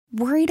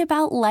Worried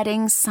about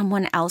letting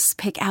someone else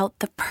pick out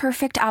the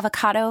perfect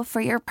avocado for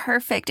your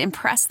perfect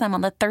impress them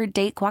on the third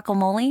date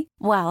guacamole?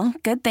 Well,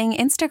 good thing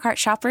Instacart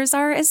shoppers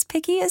are as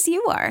picky as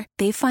you are.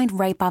 They find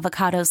ripe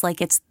avocados like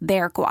it's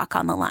their guac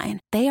on the line.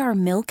 They are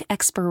milk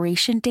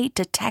expiration date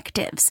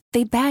detectives.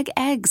 They bag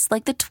eggs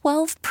like the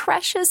 12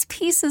 precious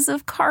pieces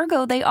of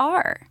cargo they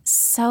are.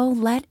 So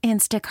let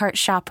Instacart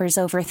shoppers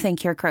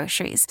overthink your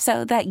groceries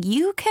so that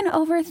you can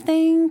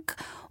overthink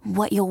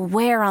what you'll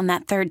wear on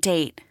that third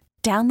date.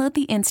 Download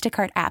the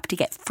Instacart app to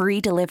get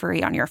free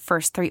delivery on your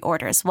first 3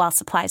 orders while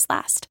supplies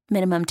last.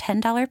 Minimum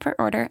 $10 per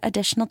order.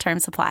 Additional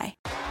terms apply.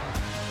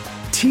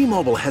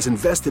 T-Mobile has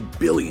invested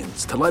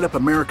billions to light up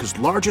America's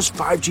largest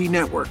 5G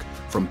network,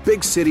 from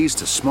big cities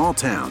to small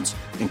towns,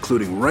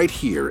 including right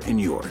here in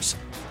yours.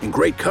 And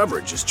great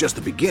coverage is just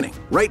the beginning.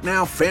 Right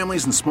now,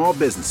 families and small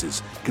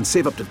businesses can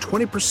save up to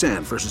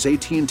 20% versus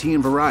AT&T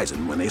and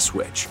Verizon when they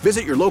switch.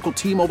 Visit your local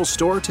T-Mobile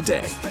store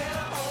today.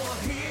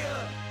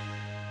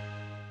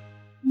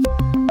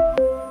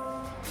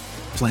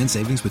 Plan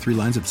savings with 3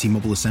 lines of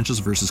T-Mobile Essentials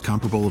versus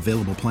comparable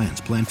available plans.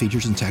 Plan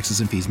features and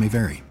taxes and fees may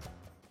vary.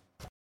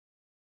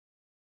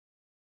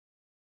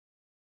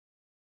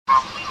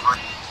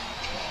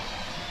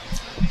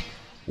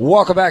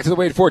 Welcome back to the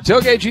Wade FORD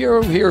Tailgate.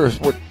 Here is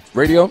what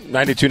Radio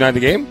 92.9 The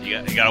Game.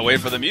 You got to wait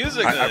for the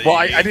music.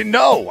 I didn't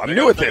know. I'm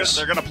new at this.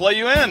 They're going to play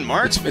you in,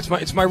 Mark.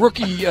 It's my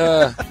rookie.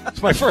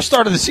 It's my first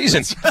start of the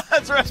season.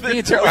 That's right.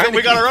 We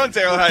got our own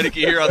Taylor Heineke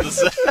here on the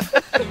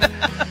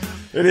set.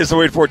 It is the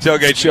Wade FORD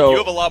Tailgate Show. You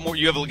have a lot more.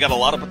 You have got a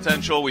lot of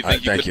potential. We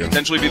think you could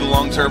potentially be the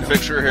long-term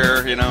fixture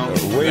here. You know,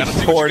 we got to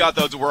see what you got,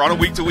 though. We're on a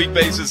week-to-week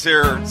basis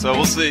here, so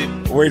we'll see.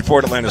 Wade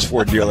FORD, Atlanta's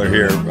Ford dealer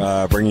here,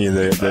 bringing you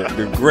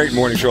the great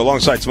morning show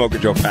alongside Smoker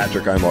Joe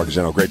Patrick. I'm Mark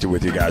Zinno. Great to be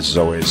with you guys as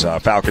always.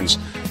 Falcons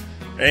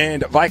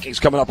and Vikings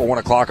coming up at 1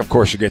 o'clock. Of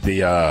course, you get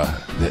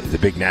the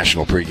big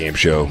national pregame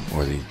show,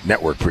 or the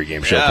network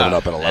pregame show coming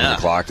up at 11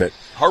 o'clock. That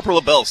Harper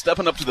LaBelle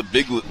stepping up to the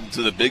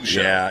big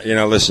show.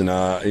 Yeah, listen,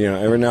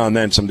 every now and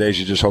then, some days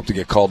you just hope to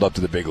get called up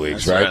to the big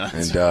leagues, right?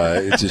 And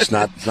it's just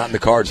not in the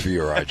cards for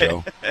you, all right,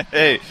 Joe?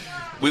 Hey,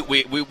 we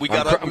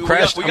got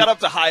up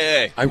to high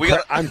A.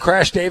 I'm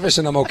Crash Davis,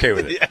 and I'm okay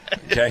with it. Yeah.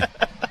 Okay.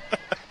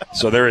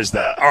 So there is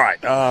that. All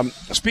right.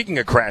 Speaking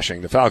of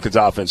crashing, the Falcons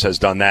offense has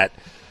done that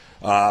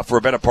for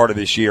a better part of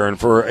this year, and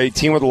for a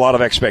team with a lot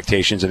of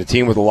expectations and a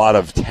team with a lot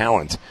of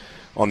talent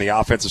on the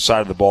offensive side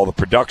of the ball, the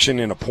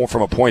production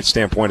from a point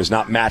standpoint has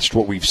not matched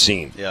what we've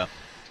seen. Yeah.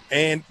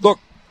 And look,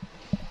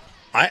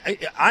 I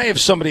have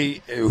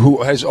somebody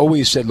who has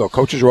always said, look,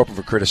 coaches are open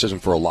for criticism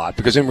for a lot,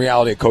 because in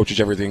reality, a coach is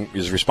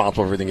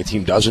responsible for everything a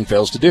team does and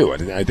fails to do.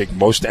 And I think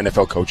most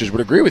NFL coaches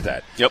would agree with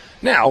that. Yep.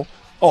 Now,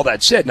 all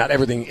that said, not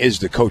everything is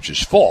the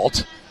coach's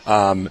fault.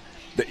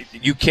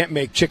 You can't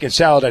make chicken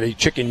salad out of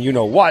chicken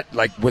you-know-what,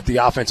 like what the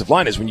offensive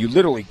line is, when you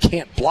literally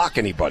can't block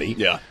anybody.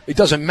 Yeah. It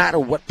doesn't matter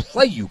what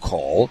play you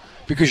call,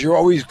 because you're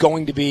always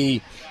going to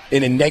be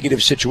in a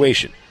negative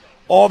situation.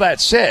 All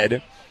that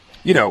said,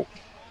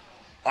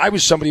 I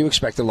was somebody who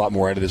expected a lot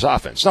more out of this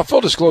offense. Now,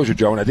 full disclosure,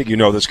 Joe, and I think you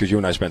know this because you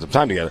and I spent some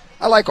time together,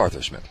 I like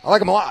Arthur Smith. I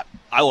like him a lot.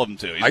 I love him,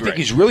 too. I think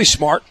he's really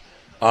smart.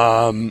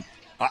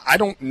 I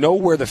don't know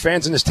where the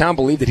fans in this town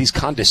believe that he's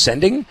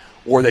condescending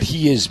or that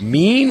he is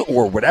mean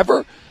or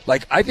whatever.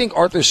 Like, I think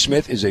Arthur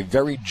Smith is a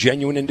very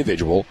genuine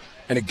individual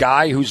and a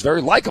guy who's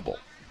very likable.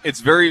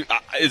 It's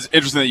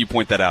interesting that you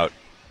point that out.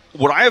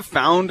 What I have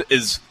found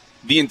is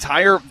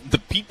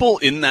the people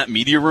in that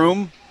media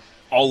room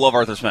all love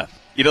Arthur Smith.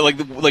 Like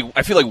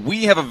I feel like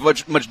we have a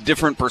much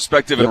different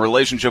perspective and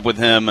relationship with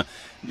him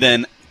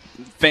than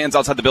fans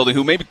outside the building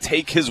who maybe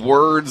take his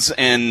words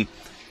and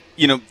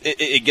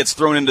it gets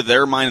thrown into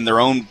their mind and their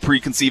own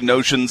preconceived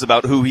notions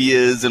about who he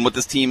is and what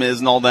this team is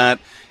and all that.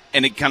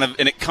 And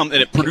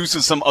it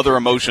produces some other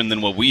emotion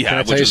than what we have. Can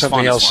I tell you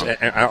something else?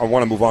 I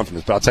want to move on from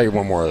this, but I'll tell you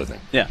one more other thing.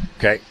 Yeah.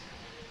 Okay.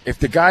 If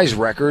the guy's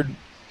record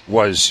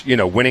was,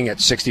 winning at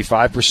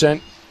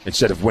 65%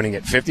 instead of winning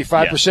at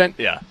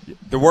 55%,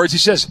 the words he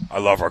says, I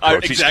love our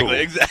coach.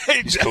 Exactly.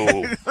 He's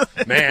cool.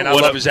 Man, I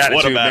love his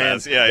attitude, man.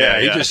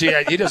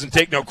 Yeah. He doesn't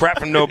take no crap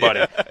from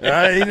nobody.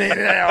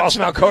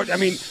 Awesome out coach. I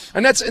mean,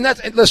 and that's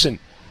listen.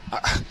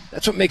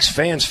 That's what makes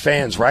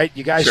fans, right?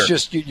 You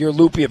guys you're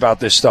loopy about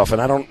this stuff,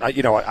 and I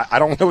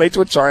don't relate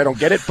to it. Sorry, I don't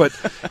get it. But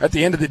at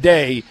the end of the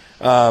day,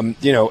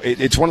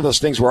 it's one of those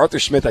things where Arthur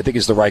Smith, I think,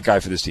 is the right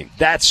guy for this team.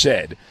 That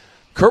said,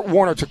 Kurt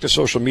Warner took to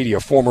social media,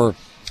 former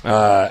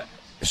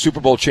Super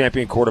Bowl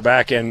champion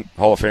quarterback and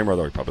Hall of Famer,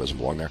 although he probably doesn't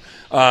belong there.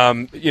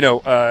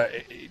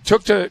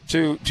 Took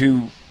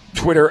to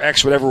Twitter,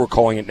 X, whatever we're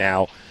calling it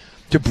now,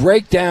 to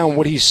break down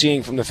what he's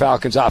seeing from the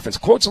Falcons offense.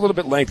 Quote's a little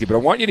bit lengthy, but I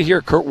want you to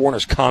hear Kurt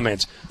Warner's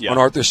comments on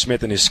Arthur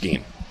Smith and his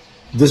scheme.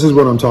 This is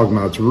what I'm talking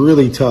about. It's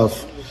really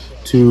tough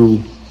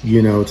to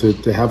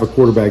have a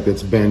quarterback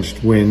that's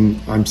benched when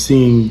I'm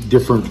seeing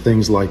different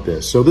things like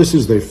this. So this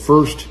is the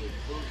first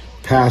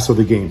pass of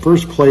the game,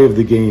 first play of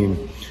the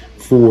game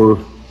for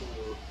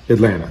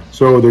Atlanta.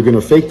 So they're going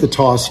to fake the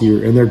toss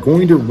here, and they're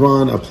going to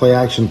run a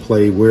play-action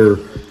play where,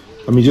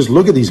 just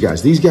look at these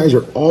guys. These guys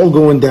are all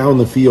going down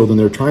the field, and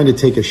they're trying to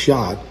take a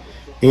shot.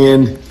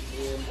 and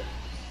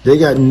they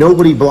got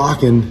nobody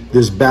blocking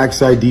this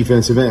backside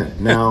defensive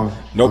end. Now,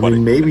 Nobody. I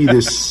mean, maybe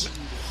this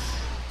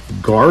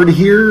guard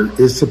here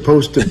is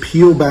supposed to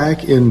peel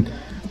back and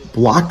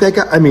block that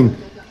guy. I mean,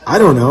 I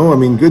don't know. I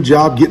mean, good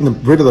job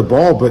getting rid of the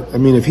ball, but I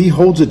mean, if he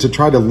holds it to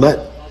try to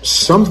let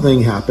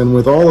something happen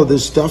with all of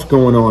this stuff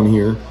going on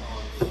here,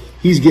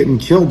 he's getting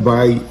killed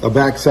by a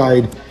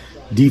backside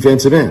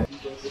defensive end.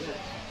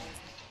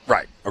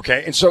 Right.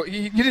 Okay. And so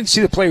you didn't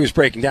see the play he was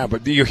breaking down,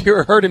 but you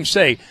heard him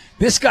say,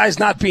 this guy's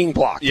not being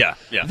blocked. Yeah.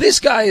 This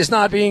guy is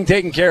not being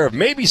taken care of.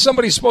 Maybe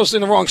somebody's supposed to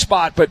in the wrong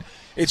spot, but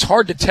it's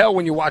hard to tell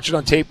when you watch it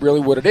on tape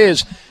really what it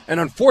is. And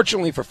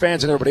unfortunately for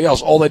fans and everybody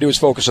else, all they do is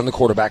focus on the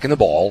quarterback and the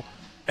ball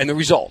and the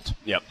result.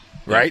 Yep.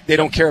 Right? They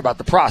don't care about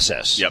the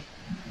process. Yep.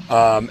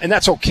 And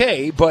that's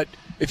okay, but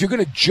if you're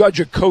going to judge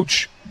a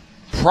coach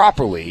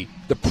properly,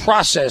 the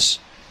process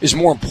is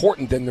more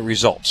important than the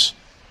results.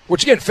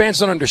 Which, again, fans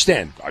don't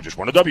understand. I just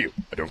want a W.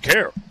 I don't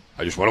care.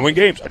 I just want to win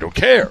games. I don't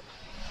care.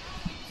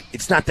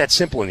 It's not that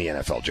simple in the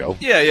NFL, Joe.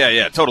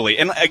 Yeah, totally.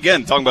 And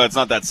again, talking about it's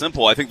not that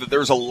simple, I think that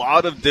there's a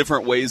lot of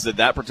different ways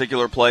that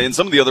particular play and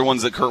some of the other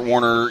ones that Kurt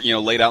Warner,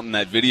 laid out in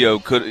that video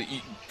could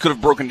have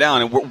broken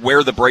down and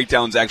where the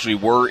breakdowns actually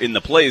were in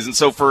the plays. And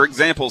so, for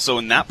example,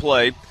 in that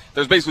play,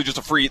 there's basically just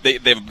a free.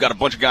 They've got a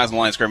bunch of guys on the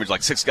line of scrimmage,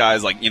 like 6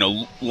 guys,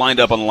 lined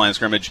up on the line of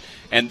scrimmage,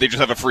 and they just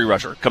have a free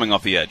rusher coming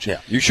off the edge.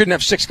 Yeah, you shouldn't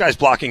have 6 guys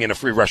blocking and a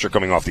free rusher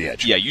coming off the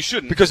edge. Yeah, you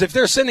shouldn't, because if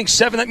they're sending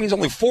 7, that means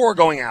only 4 are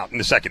going out in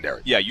the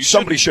secondary. Yeah,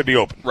 somebody should be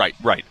open. Right.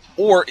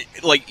 Or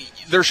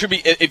there should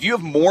be, if you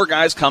have more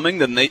guys coming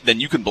than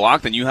you can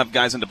block, then you have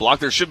guys in to block.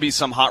 There should be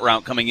some hot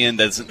route coming in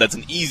that's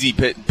an easy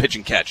pitch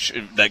and catch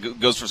that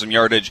goes for some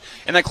yardage,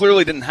 and that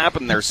clearly didn't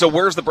happen there. So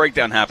where's the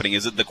breakdown happening?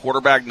 Is it the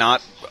quarterback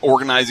not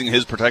organizing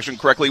his protection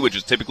correctly, which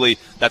is typically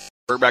that's the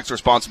quarterback's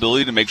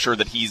responsibility to make sure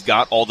that he's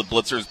got all the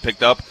blitzers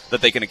picked up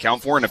that they can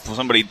account for, and if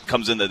somebody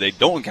comes in that they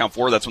don't account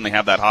for, that's when they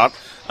have that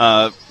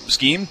hot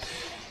scheme.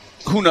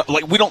 Who knows?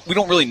 We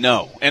don't really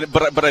know,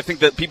 but I think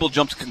that people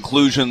jump to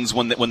conclusions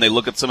when they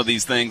look at some of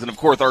these things, and of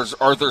course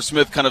Arthur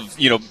Smith kind of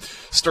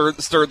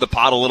stirred the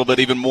pot a little bit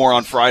even more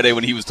on Friday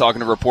when he was talking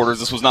to reporters.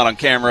 This was not on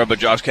camera, but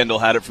Josh Kendall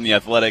had it from the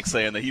Athletic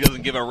saying that he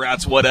doesn't give a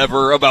rat's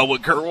whatever about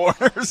what Kurt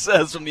Warner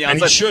says from the outside.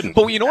 And he shouldn't.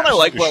 But what I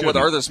like what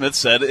Arthur Smith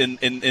said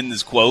in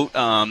this quote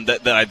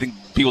that I think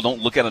people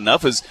don't look at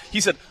enough is he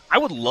said, I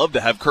would love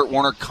to have Kurt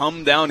Warner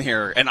come down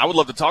here, and I would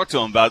love to talk to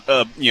him about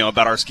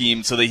our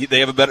scheme so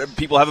that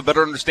people have a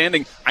better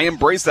understanding. I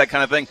embrace that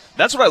kind of thing.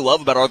 That's what I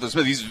love about Arthur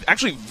Smith. He's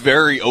actually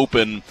very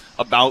open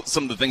about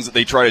some of the things that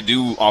they try to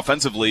do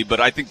offensively, but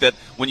I think that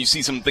when you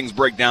see some things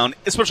break down,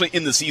 especially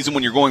in the season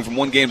when you're going from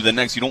one game to the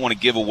next, you don't want to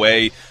give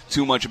away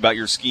too much about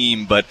your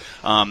scheme. But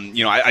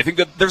I think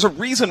that there's a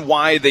reason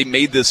why they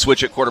made this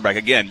switch at quarterback.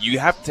 Again, you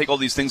have to take all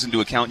these things into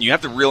account, and you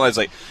have to realize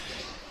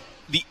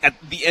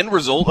the end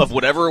result of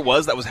whatever it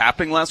was that was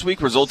happening last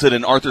week resulted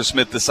in Arthur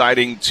Smith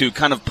deciding to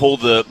kind of pull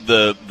the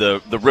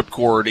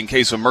ripcord in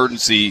case of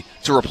emergency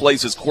to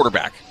replace his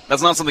quarterback.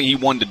 That's not something he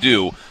wanted to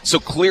do. So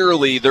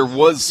clearly there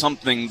was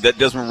something that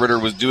Desmond Ridder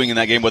was doing in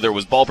that game, whether it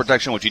was ball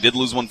protection, which he did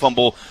lose 1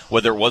 fumble,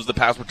 whether it was the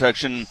pass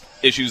protection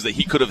issues that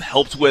he could have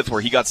helped with where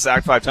he got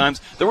sacked 5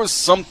 times. There was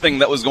something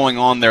that was going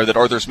on there that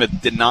Arthur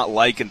Smith did not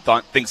like and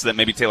thinks that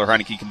maybe Taylor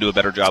Heineke can do a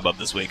better job of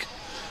this week.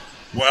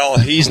 Well,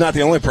 he's not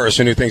the only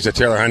person who thinks that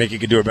Taylor Heineke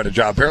could do a better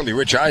job. Apparently,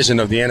 Rich Eisen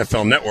of the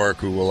NFL Network,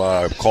 who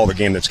will call the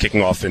game that's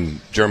kicking off in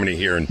Germany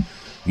here in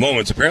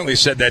moments, apparently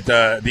said that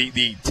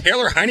the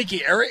Taylor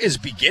Heineke era is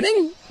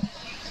beginning.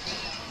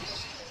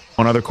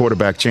 One other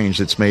quarterback change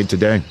that's made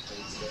today,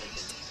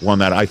 one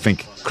that I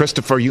think,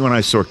 Christopher, you and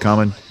I saw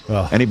coming.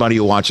 Oh. Anybody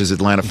who watches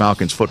Atlanta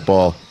Falcons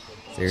football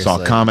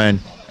saw coming.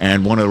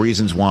 And one of the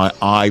reasons why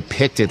I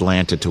picked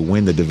Atlanta to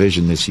win the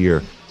division this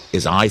year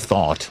is I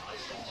thought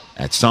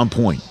at some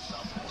point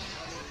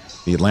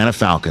the Atlanta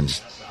Falcons,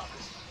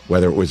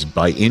 whether it was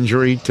by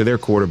injury to their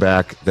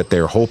quarterback that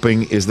they're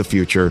hoping is the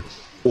future,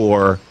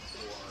 or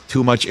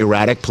too much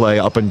erratic play,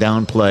 up and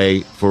down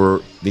play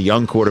for the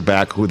young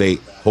quarterback who they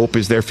hope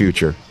is their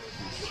future,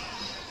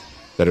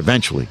 that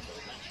eventually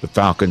the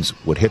Falcons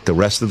would hit the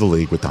rest of the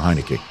league with the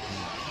Heineke.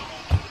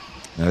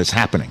 Now it's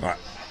happening. All right.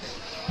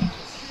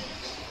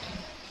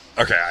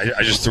 Okay,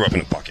 I just threw up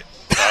in a bucket.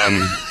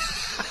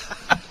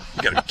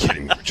 You got to be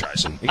kidding me, Rich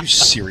Eisen. Are you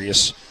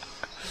serious?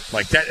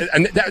 Like that,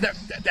 and that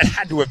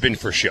had to have been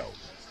for show.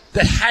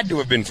 That had to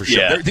have been for show.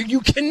 Yeah. You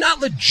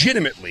cannot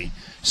legitimately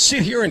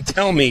sit here and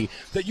tell me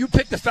that you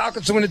picked the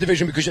Falcons to win the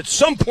division because at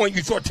some point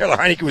you thought Taylor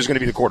Heineke was going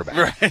to be the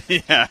quarterback.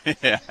 Right?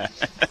 Yeah.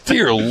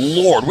 Dear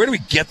Lord, where do we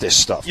get this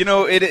stuff?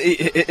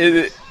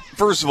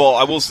 First of all,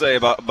 I will say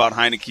about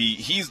Heineke,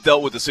 he's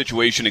dealt with the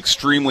situation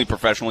extremely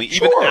professionally.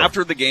 Even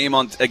after the game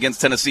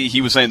against Tennessee,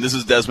 he was saying, "This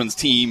is Desmond's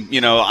team.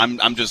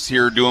 I'm just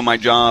here doing my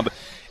job."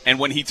 And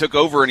when he took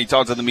over and he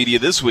talked to the media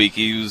this week,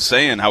 he was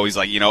saying how he's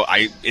like,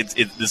 this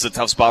is a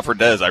tough spot for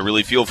Dez. I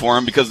really feel for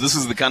him because this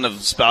is the kind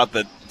of spot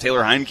that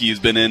Taylor Heineke has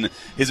been in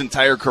his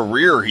entire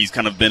career. He's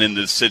kind of been in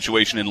this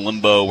situation in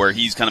limbo where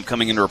he's kind of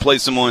coming in to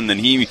replace someone, then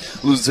he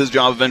loses his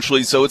job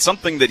eventually. So it's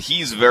something that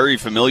he's very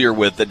familiar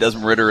with that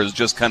Desmond Ridder is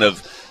just kind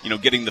of,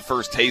 getting the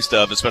first taste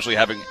of, especially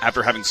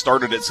after having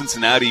started at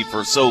Cincinnati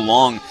for so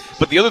long.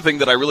 But the other thing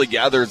that I really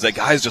gather is that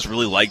guys just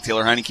really like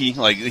Taylor Heineke.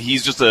 Like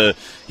he's just a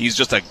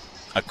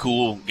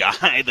cool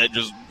guy that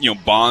just,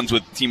 bonds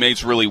with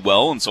teammates really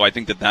well. And so I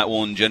think that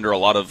will engender a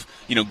lot of,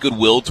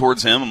 goodwill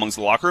towards him amongst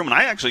the locker room. And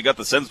I actually got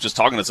the sense just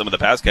talking to some of the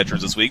pass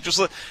catchers this week,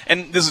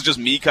 and this is just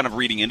me kind of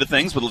reading into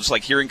things, but just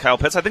like hearing Kyle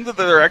Pitts, I think that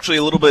they're actually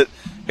a little bit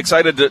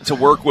excited to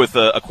work with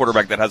a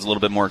quarterback that has a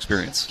little bit more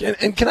experience.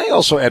 And can I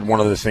also add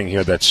one other thing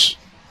here that's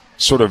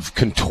sort of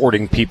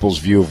contorting people's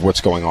view of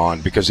what's going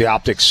on? Because the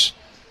optics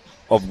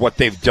of what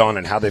they've done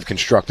and how they've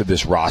constructed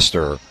this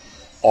roster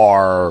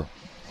are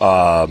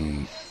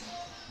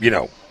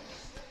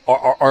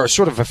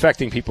sort of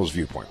affecting people's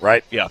viewpoint,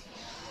 right? Yeah.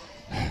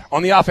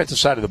 On the offensive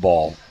side of the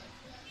ball,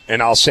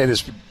 and I'll say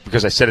this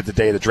because I said it the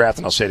day of the draft,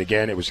 and I'll say it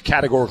again, it was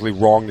categorically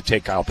wrong to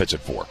take Kyle Pitts at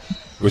 4.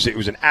 It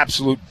was an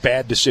absolute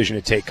bad decision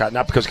to take,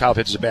 not because Kyle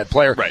Pitts is a bad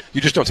player. Right.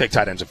 You just don't take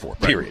tight ends at 4,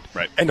 period.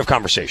 Right. End of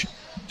conversation.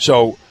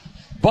 So,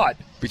 but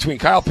between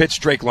Kyle Pitts,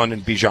 Drake London,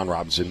 Bijan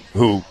Robinson,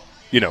 who,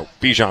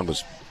 Bijan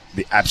was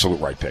the absolute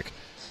right pick.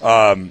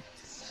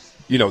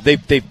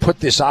 They've put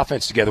this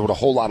offense together with a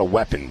whole lot of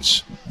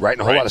weapons, right,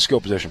 and a whole lot of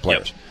skill position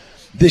players. Yep.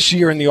 This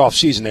year in the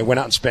offseason, they went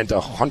out and spent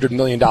 $100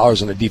 million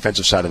on the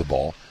defensive side of the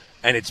ball,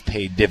 and it's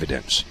paid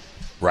dividends,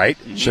 right?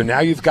 Mm-hmm. So now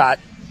you've got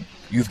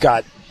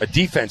a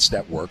defense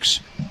that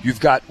works. You've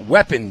got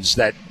weapons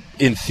that,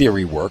 in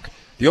theory, work.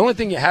 The only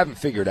thing you haven't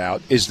figured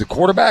out is the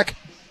quarterback,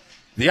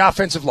 the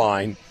offensive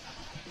line,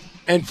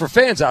 and for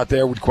fans out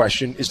there would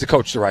question, is the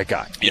coach the right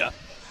guy? Yeah.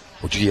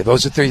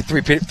 Those are three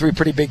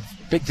pretty big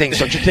things,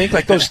 don't you think?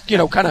 Like those,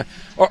 kind of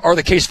are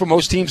the case for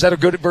most teams that are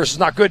good versus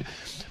not good.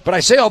 But I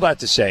say all that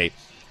to say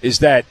is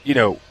that,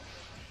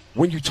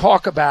 when you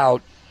talk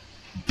about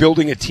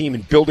building a team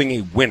and building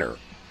a winner,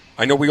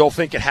 I know we all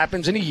think it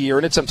happens in a year,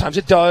 and sometimes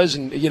it does,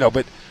 and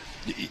but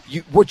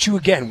what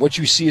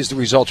you see is the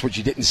results. What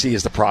you didn't see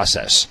is the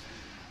process,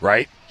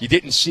 right? You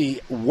didn't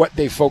see what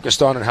they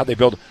focused on and how they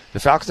build. The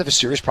Falcons have a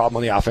serious problem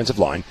on the offensive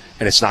line,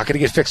 and it's not going to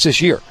get fixed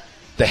this year.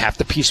 They have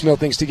to piecemeal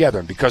things together.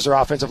 And because their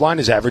offensive line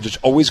is average, it's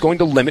always going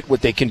to limit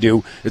what they can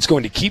do. It's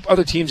going to keep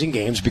other teams in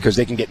games because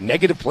they can get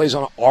negative plays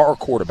on our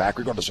quarterback,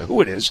 regardless of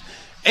who it is.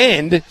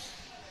 And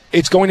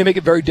it's going to make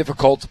it very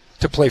difficult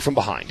to play from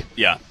behind.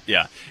 Yeah.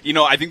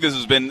 I think this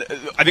has been,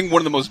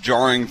 one of the most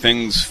jarring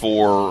things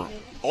for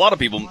a lot of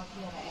people,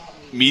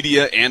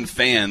 media and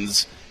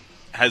fans,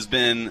 has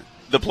been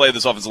the play of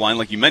this offensive line,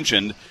 like you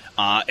mentioned.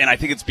 And I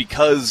think it's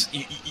because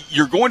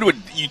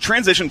you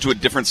transition to a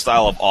different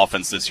style of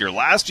offense this year.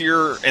 Last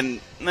year,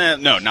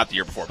 not the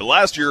year before, but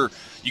last year,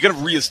 you kind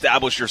of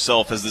reestablish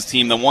yourself as this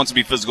team that wants to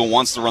be physical,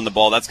 wants to run the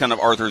ball. That's kind of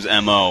Arthur's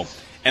MO.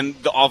 And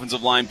the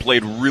offensive line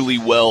played really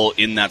well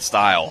in that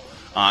style.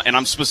 And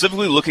I'm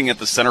specifically looking at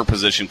the center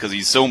position because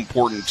he's so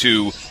important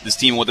to this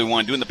team and what they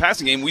want to do. In the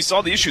passing game, we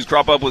saw the issues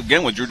crop up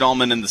again with Drew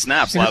Dahlman and the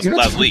snaps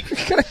last week.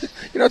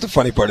 What the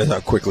funny part is how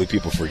quickly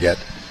people forget.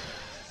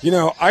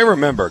 I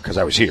remember, because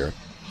I was here,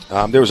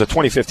 there was a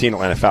 2015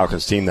 Atlanta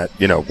Falcons team that,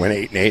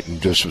 went 8-8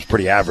 and just was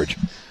pretty average.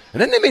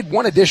 And then they made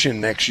one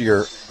addition next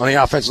year on the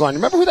offensive line.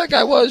 Remember who that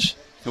guy was?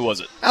 Who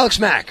was it? Alex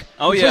Mack.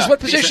 Oh, yeah. What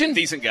position?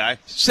 Decent guy.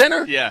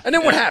 Center? Yeah. And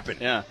then what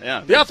happened? Yeah.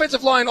 The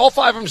offensive line, all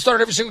 5 of them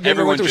started every single game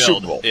and went to a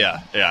Super Bowl.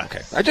 Yeah.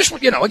 Okay. I just,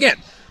 again,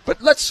 but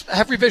let's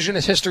have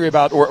revisionist history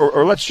about,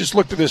 or let's just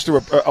look at this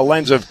through a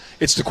lens of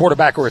it's the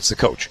quarterback or it's the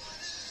coach.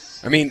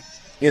 I mean,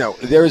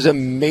 there is a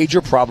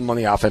major problem on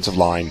the offensive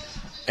line,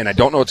 and I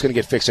don't know it's going to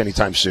get fixed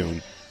anytime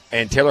soon.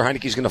 And Taylor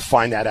Heineke is going to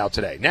find that out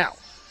today. Now,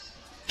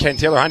 can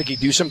Taylor Heineke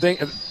do something?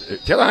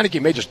 Taylor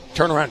Heineke may just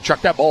turn around and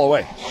chuck that ball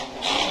away.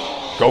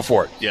 Go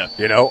for it. Yeah.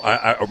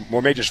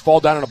 Or may just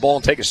fall down on a ball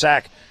and take a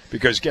sack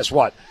because guess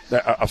what?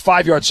 A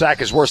 5-yard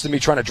sack is worse than me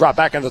trying to drop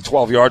back into the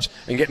 12 yards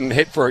and getting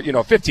hit for, a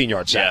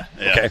 15-yard sack.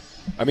 Yeah. Okay?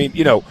 I mean,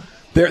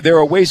 there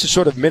are ways to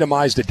sort of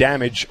minimize the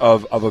damage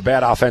of a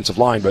bad offensive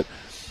line, but,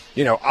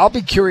 I'll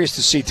be curious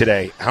to see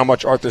today how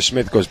much Arthur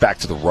Smith goes back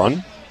to the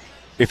run,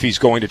 if he's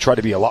going to try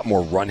to be a lot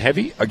more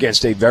run-heavy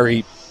against a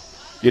very,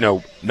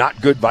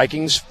 not good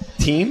Vikings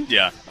team.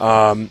 Yeah.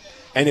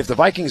 And if the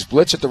Vikings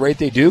blitz at the rate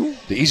they do,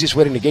 the easiest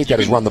way to negate that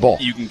is run the ball.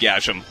 You can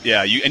gash them.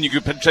 Yeah, and you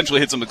could potentially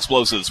hit some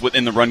explosives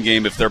within the run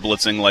game if they're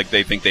blitzing like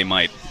they think they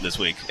might this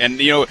week. And,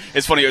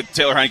 it's funny,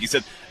 Taylor Heineke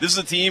said, this is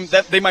a team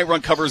that they might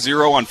run cover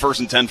 0 on 1st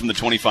and 10 from the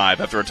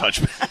 25 after a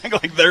touchback.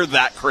 Like, they're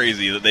that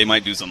crazy that they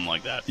might do something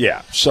like that.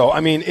 Yeah, so,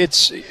 I mean,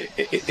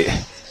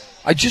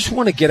 I just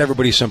want to get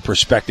everybody some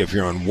perspective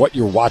here on what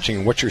you're watching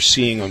and what you're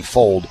seeing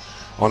unfold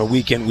on a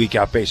week-in,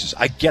 week-out basis.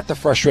 I get the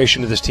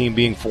frustration of this team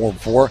being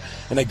 4-4,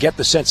 and I get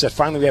the sense that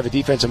finally we have a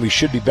defense and we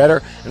should be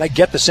better, and I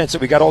get the sense that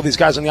we got all these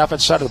guys on the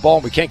offensive side of the ball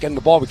and we can't get in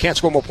the ball, we can't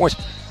score more points.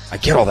 I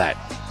get all that.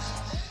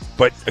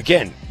 But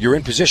again, you're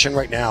in position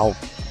right now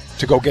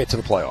to go get to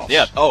the playoffs.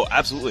 Yeah. Oh,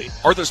 absolutely.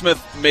 Arthur Smith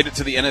made it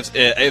to the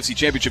AFC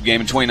Championship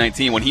game in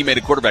 2019 when he made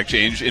a quarterback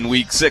change in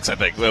Week 6, I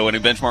think, when he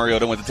benched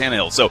Mariota and went to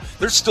Tannehill. So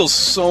there's still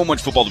so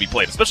much football to be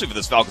played, especially for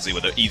this Falcons team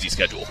with an easy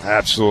schedule.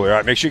 Absolutely. All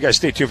right, make sure you guys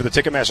stay tuned for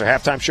the Ticketmaster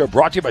Halftime Show,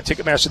 brought to you by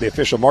Ticketmaster, the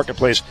official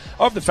marketplace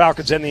of the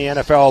Falcons and the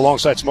NFL,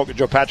 alongside Smoking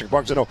Joe, Patrick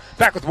Bugzino.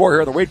 Back with more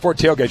here on the FORD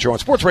Tailgate Show on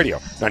Sports Radio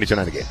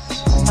 92.9 The Game.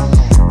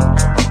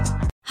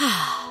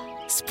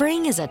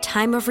 Spring is a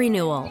time of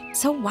renewal,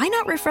 so why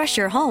not refresh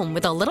your home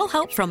with a little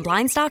help from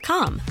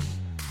Blinds.com?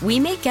 We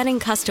make getting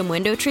custom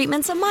window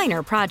treatments a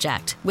minor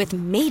project with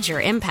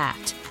major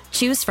impact.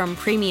 Choose from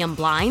premium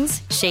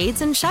blinds,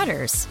 shades, and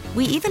shutters.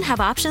 We even have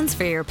options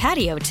for your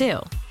patio, too.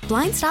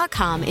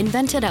 Blinds.com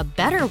invented a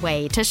better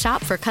way to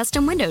shop for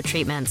custom window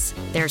treatments.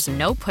 There's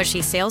no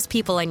pushy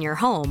salespeople in your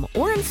home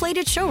or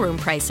inflated showroom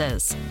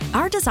prices.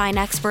 Our design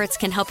experts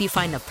can help you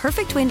find the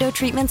perfect window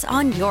treatments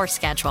on your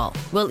schedule.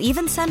 We'll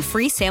even send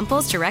free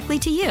samples directly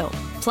to you.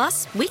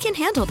 Plus, we can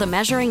handle the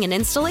measuring and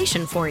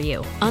installation for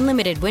you.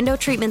 Unlimited window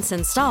treatments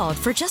installed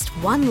for just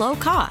one low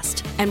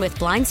cost. And with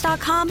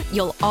Blinds.com,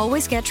 you'll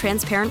always get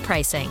transparent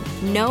pricing.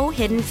 No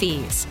hidden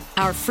fees.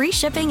 Our free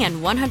shipping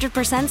and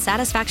 100%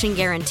 satisfaction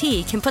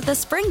guarantee can put the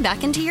spring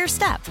back into your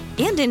step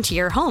and into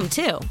your home,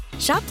 too.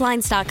 Shop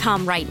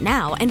Blinds.com right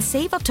now and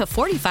save up to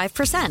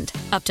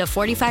 45%. Up to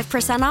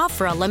 45% off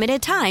for a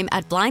limited time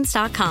at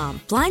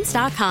Blinds.com.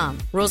 Blinds.com.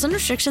 Rules and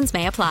restrictions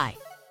may apply.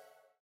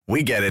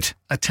 We get it.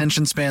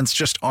 Attention spans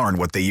just aren't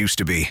what they used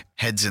to be.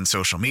 Heads in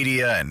social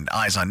media and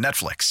eyes on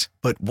Netflix.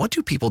 But what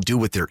do people do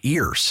with their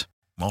ears?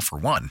 Well, for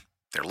one,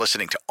 they're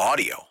listening to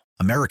audio.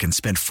 Americans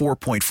spend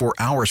 4.4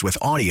 hours with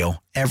audio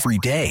every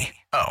day.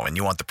 Oh, and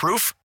you want the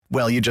proof?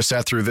 Well, you just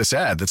sat through this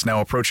ad that's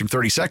now approaching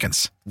 30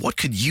 seconds. What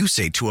could you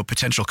say to a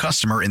potential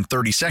customer in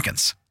 30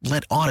 seconds?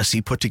 Let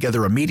Odyssey put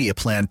together a media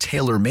plan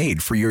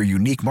tailor-made for your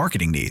unique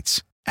marketing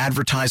needs.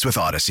 Advertise with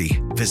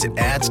Odyssey. Visit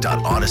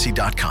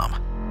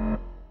ads.odyssey.com.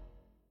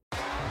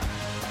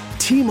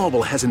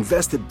 T-Mobile has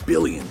invested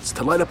billions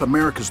to light up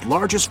America's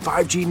largest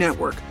 5G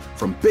network,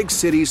 from big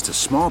cities to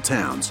small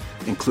towns,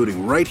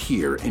 including right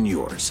here in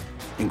yours.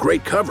 And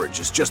great coverage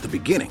is just the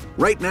beginning.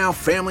 Right now,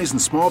 families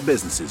and small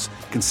businesses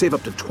can save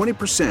up to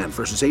 20%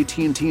 versus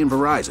AT&T and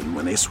Verizon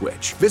when they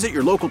switch. Visit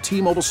your local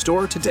T-Mobile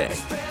store today.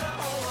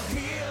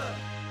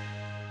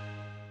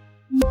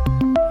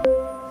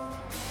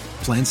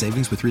 Plan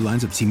savings with 3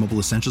 lines of T-Mobile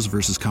Essentials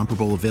versus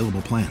comparable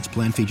available plans.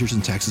 Plan features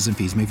and taxes and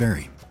fees may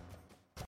vary.